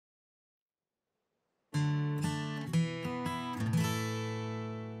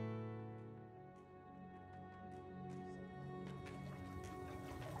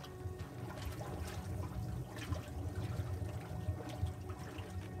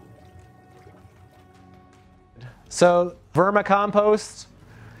So Vermicompost,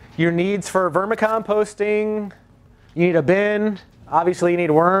 your needs for vermicomposting, you need a bin, obviously you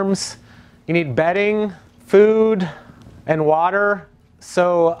need worms, you need bedding, food, and water.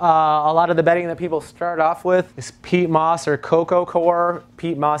 So a lot of the bedding that people start off with is peat moss or cocoa coir.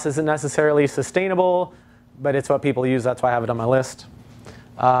 Peat moss isn't necessarily sustainable, but it's what people use, that's why I have it on my list.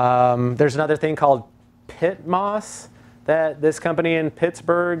 There's another thing called pit moss that this company in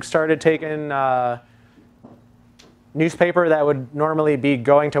Pittsburgh started taking newspaper that would normally be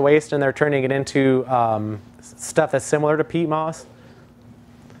going to waste, and they're turning it into stuff that's similar to peat moss.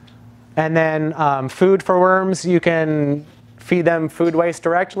 And then food for worms, you can feed them food waste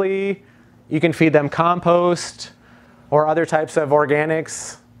directly. You can feed them compost or other types of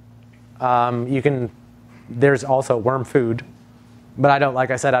organics. There's also worm food, but like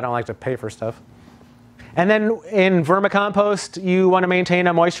I said, I don't like to pay for stuff. And then in vermicompost, you want to maintain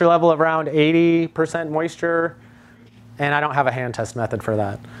a moisture level of around 80% moisture. And I don't have a hand test method for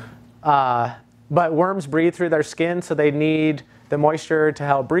that. But worms breathe through their skin, so they need the moisture to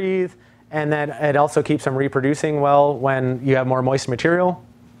help breathe. And then it also keeps them reproducing well when you have more moist material.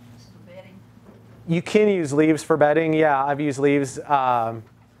 For bedding. You can use leaves for bedding. Yeah, I've used leaves.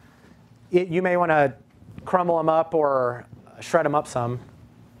 You may want to crumble them up or shred them up some.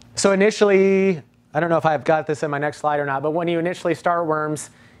 So initially, I don't know if I've got this in my next slide or not, but when you initially start worms,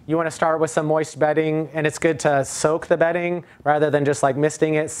 you want to start with some moist bedding, and it's good to soak the bedding rather than just like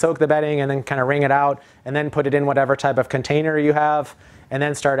misting it. Soak the bedding and then kind of wring it out, and then put it in whatever type of container you have, and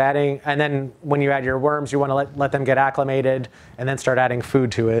then start adding. And then when you add your worms, you want to let them get acclimated, and then start adding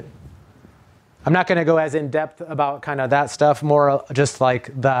food to it. I'm not going to go as in depth about kind of that stuff, more just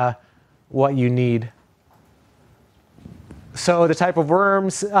like what you need. So the type of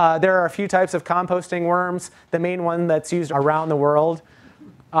worms, there are a few types of composting worms. The main one that's used around the world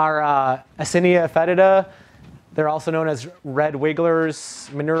are Acinia fetida. They're also known as red wigglers,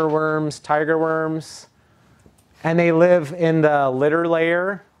 manure worms, tiger worms. And they live in the litter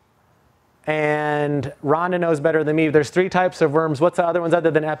layer. And Rhonda knows better than me. There's 3 types of worms. What's the other ones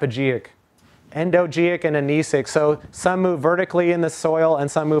other than epigeic? Endogeic and anesic. So some move vertically in the soil and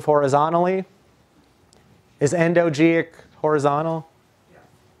some move horizontally. Is endogeic horizontal?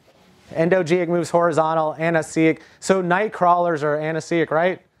 Endogeic moves horizontal, anesic. So night crawlers are anesic,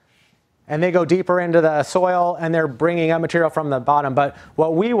 right? And they go deeper into the soil and they're bringing up material from the bottom. But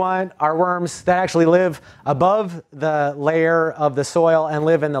what we want are worms that actually live above the layer of the soil and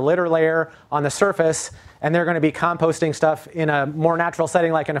live in the litter layer on the surface. And they're going to be composting stuff in a more natural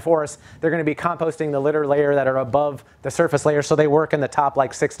setting like in a forest. They're going to be composting the litter layer that are above the surface layer. So they work in the top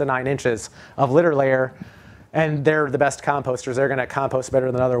like 6 to 9 inches of litter layer. And they're the best composters. They're going to compost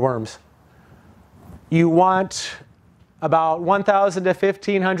better than other worms. You want about 1,000 to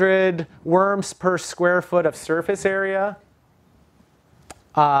 1,500 worms per square foot of surface area.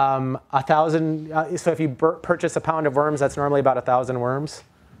 1,000. So if you purchase a pound of worms, that's normally about 1,000 worms.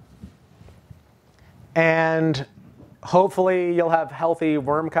 And hopefully you'll have healthy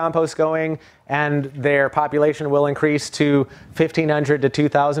worm compost going, and their population will increase to 1,500 to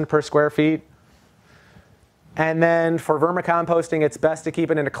 2,000 per square feet. And then for vermicomposting, it's best to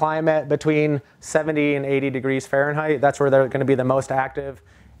keep it in a climate between 70 and 80 degrees Fahrenheit. That's where they're going to be the most active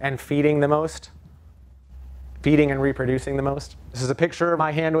and feeding the most. Feeding and reproducing the most. This is a picture of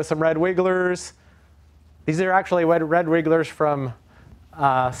my hand with some red wigglers. These are actually red wigglers from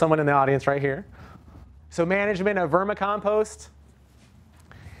someone in the audience right here. So management of vermicompost.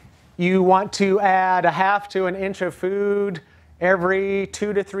 You want to add 1/2 to 1 inch of food every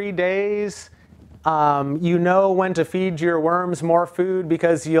 2 to 3 days. You know when to feed your worms more food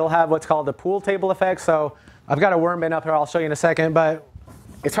because you'll have what's called the pool table effect. So I've got a worm bin up here I'll show you in a second, but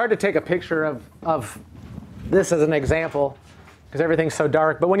it's hard to take a picture of this as an example because everything's so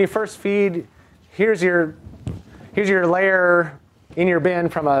dark. But when you first feed, here's your layer in your bin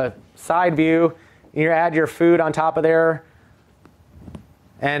from a side view. You add your food on top of there,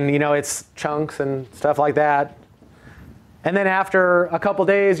 and you know it's chunks and stuff like that. And then after a couple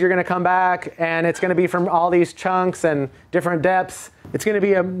days, you're going to come back, and it's going to be from all these chunks and different depths. It's going to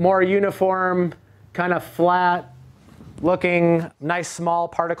be a more uniform, kind of flat looking, nice small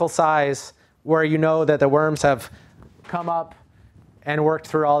particle size where you know that the worms have come up and worked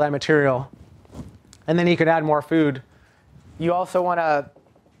through all that material. And then you could add more food. You also want to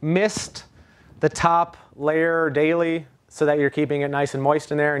mist the top layer daily so that you're keeping it nice and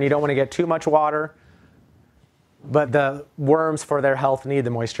moist in there, and you don't want to get too much water. But the worms, for their health, need the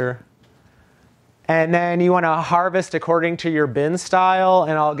moisture. And then you want to harvest according to your bin style,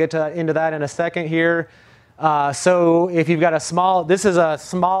 and I'll get into that in a second here. So if you've got this is a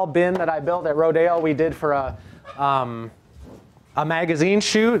small bin that I built at Rodale. We did for A magazine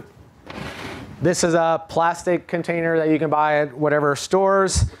chute. This is a plastic container that you can buy at whatever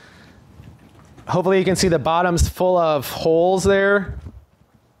stores. Hopefully you can see the bottom's full of holes there.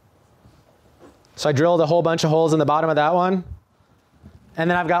 So I drilled a whole bunch of holes in the bottom of that one. And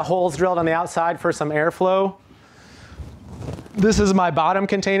then I've got holes drilled on the outside for some airflow. This is my bottom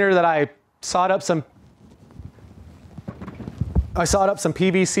container that I sawed up some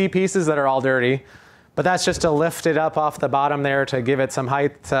PVC pieces that are all dirty. But that's just to lift it up off the bottom there to give it some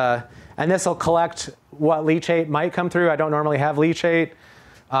height. And this will collect what leachate might come through. I don't normally have leachate.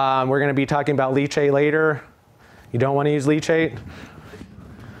 We're going to be talking about leachate later. You don't want to use leachate.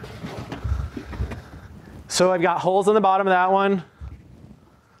 So I've got holes in the bottom of that one.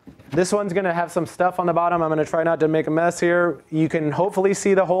 This one's going to have some stuff on the bottom. I'm going to try not to make a mess here. You can hopefully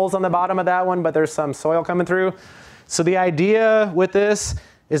see the holes on the bottom of that one, but there's some soil coming through. So the idea with this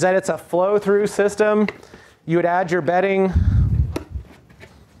is that it's a flow-through system. You would add your bedding.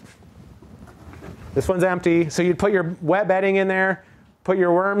 This one's empty. So you'd put your wet bedding in there, put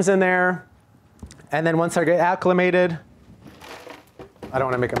your worms in there, and then once they get acclimated, I don't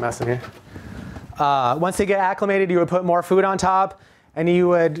want to make a mess in here. Once they get acclimated, you would put more food on top, and you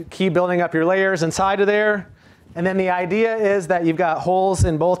would keep building up your layers inside of there. And then the idea is that you've got holes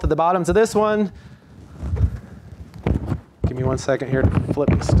in both of the bottoms of this one. Give me 1 second here to flip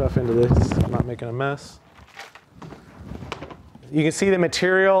the stuff into this. I'm not making a mess. You can see the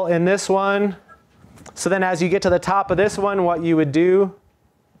material in this one. So then as you get to the top of this one, what you would do,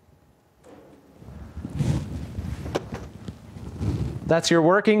 that's your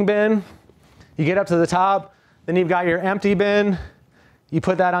working bin. You get up to the top, then you've got your empty bin. You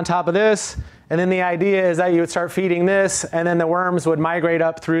put that on top of this, and then the idea is that you would start feeding this, and then the worms would migrate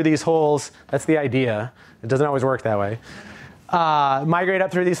up through these holes. That's the idea. It doesn't always work that way. Migrate up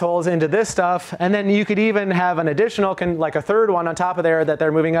through these holes into this stuff, and then you could even have an additional, like a third one on top of there that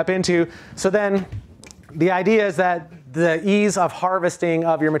they're moving up into. So then the idea is that the ease of harvesting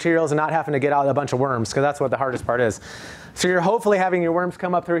of your materials and not having to get out a bunch of worms, because that's what the hardest part is. So you're hopefully having your worms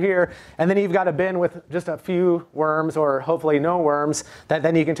come up through here, and then you've got a bin with just a few worms, or hopefully no worms, that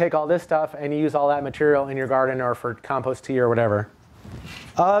then you can take all this stuff and use all that material in your garden or for compost tea or whatever.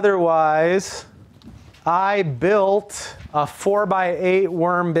 Otherwise, I built a 4x8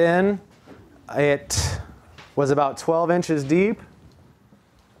 worm bin. It was about 12 inches deep.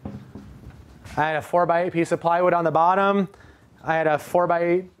 I had a 4x8 piece of plywood on the bottom. I had a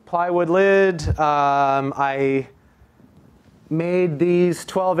 4x8 plywood lid. I made these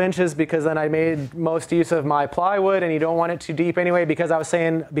 12 inches because then I made most use of my plywood, and you don't want it too deep anyway, because I was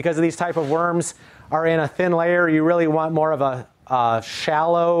saying because of these type of worms are in a thin layer, you really want more of a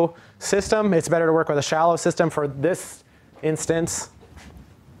shallow system. It's better to work with a shallow system for this instance.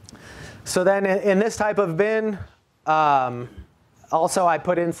 So then in this type of bin, also I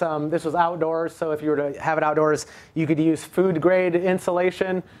put in some, this was outdoors, so if you were to have it outdoors, you could use food grade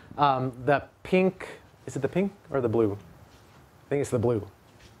insulation. The pink, is it the pink or the blue? I think it's the blue.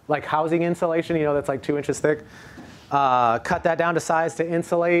 Like housing insulation, you know, that's like 2 inches thick. Cut that down to size to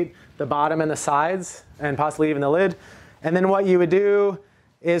insulate the bottom and the sides, and possibly even the lid. And then what you would do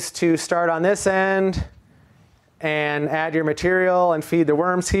is to start on this end and add your material and feed the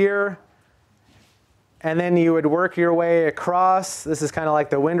worms here. And then you would work your way across. This is kind of like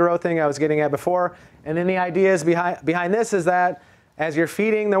the windrow thing I was getting at before. And then the idea is behind this is that as you're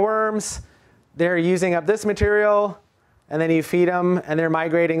feeding the worms, they're using up this material, and then you feed them, and they're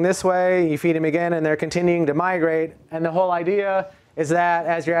migrating this way. You feed them again, and they're continuing to migrate. And the whole idea is that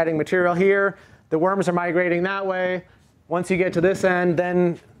as you're adding material here, the worms are migrating that way. Once you get to this end,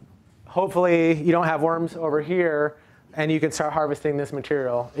 then hopefully you don't have worms over here, and you can start harvesting this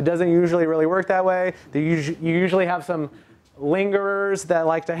material. It doesn't usually really work that way. You usually have some lingerers that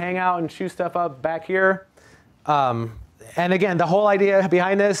like to hang out and chew stuff up back here. And again, the whole idea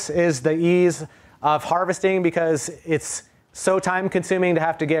behind this is the ease of harvesting, because it's so time consuming to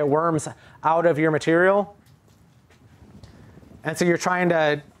have to get worms out of your material. And so you're trying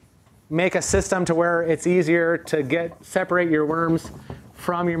to make a system to where it's easier to separate your worms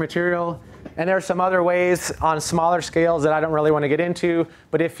from your material. And there are some other ways on smaller scales that I don't really want to get into,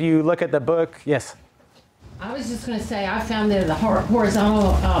 but if you look at the book, yes? I was just going to say, I found that the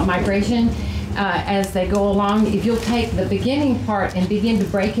horizontal migration, as they go along, if you'll take the beginning part and begin to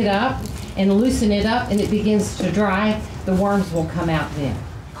break it up and loosen it up, and it begins to dry, the worms will come out then.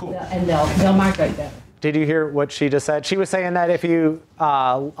 Cool. And they'll migrate better. Did you hear what she just said? She was saying that if you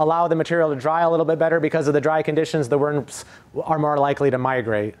allow the material to dry a little bit better, because of the dry conditions, the worms are more likely to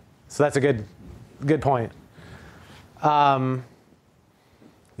migrate. So that's a good point. You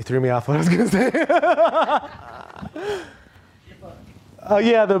threw me off what I was going to say. Oh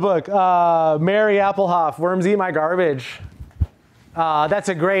yeah, the book. Mary Applehoff, Worms Eat My Garbage. That's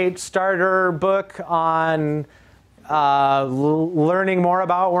a great starter book on learning more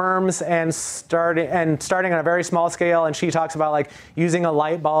about worms and starting on a very small scale. And she talks about like using a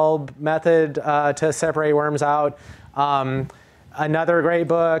light bulb method to separate worms out. Another great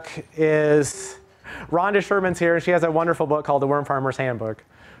book is Rhonda Sherman's here, and she has a wonderful book called The Worm Farmer's Handbook.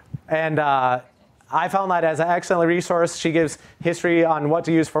 And I found that as an excellent resource. She gives history on what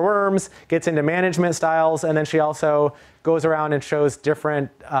to use for worms, gets into management styles, and then she also goes around and shows different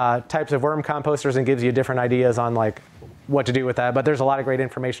types of worm composters and gives you different ideas on like what to do with that. But there's a lot of great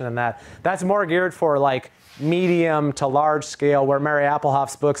information in that. That's more geared for like medium to large scale, where Mary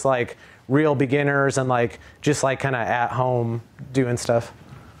Applehoff's books like real beginners and like just like kind of at home doing stuff.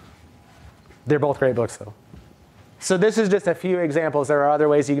 They're both great books though. So this is just a few examples. There are other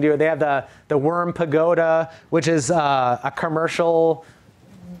ways you can do it. They have the Worm Pagoda, which is a commercial.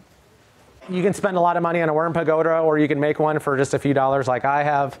 You can spend a lot of money on a worm pagoda, or you can make one for just a few dollars like I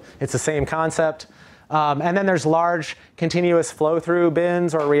have. It's the same concept. And then there's large continuous flow-through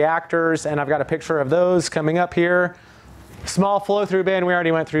bins or reactors, and I've got a picture of those coming up here. Small flow-through bin, we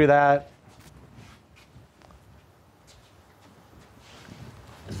already went through that.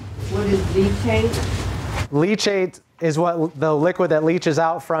 What is leachate? Leachate is what the liquid that leaches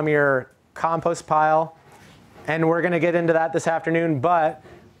out from your compost pile. And we're going to get into that this afternoon. But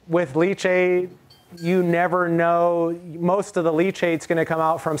with leachate, you never know. Most of the leachate's going to come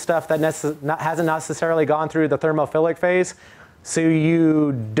out from stuff that hasn't necessarily gone through the thermophilic phase. So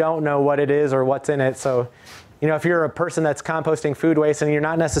you don't know what it is or what's in it. So, you know, if you're a person that's composting food waste and you're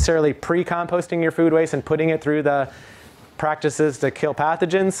not necessarily pre-composting your food waste and putting it through the practices to kill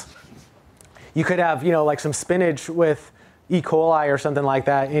pathogens, you could have, you know, like some spinach with E. coli or something like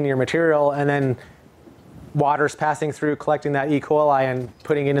that in your material, and then water's passing through, collecting that E. coli and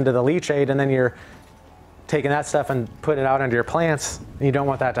putting it into the leachate, and then you're taking that stuff and putting it out onto your plants. And you don't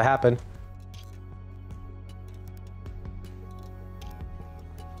want that to happen.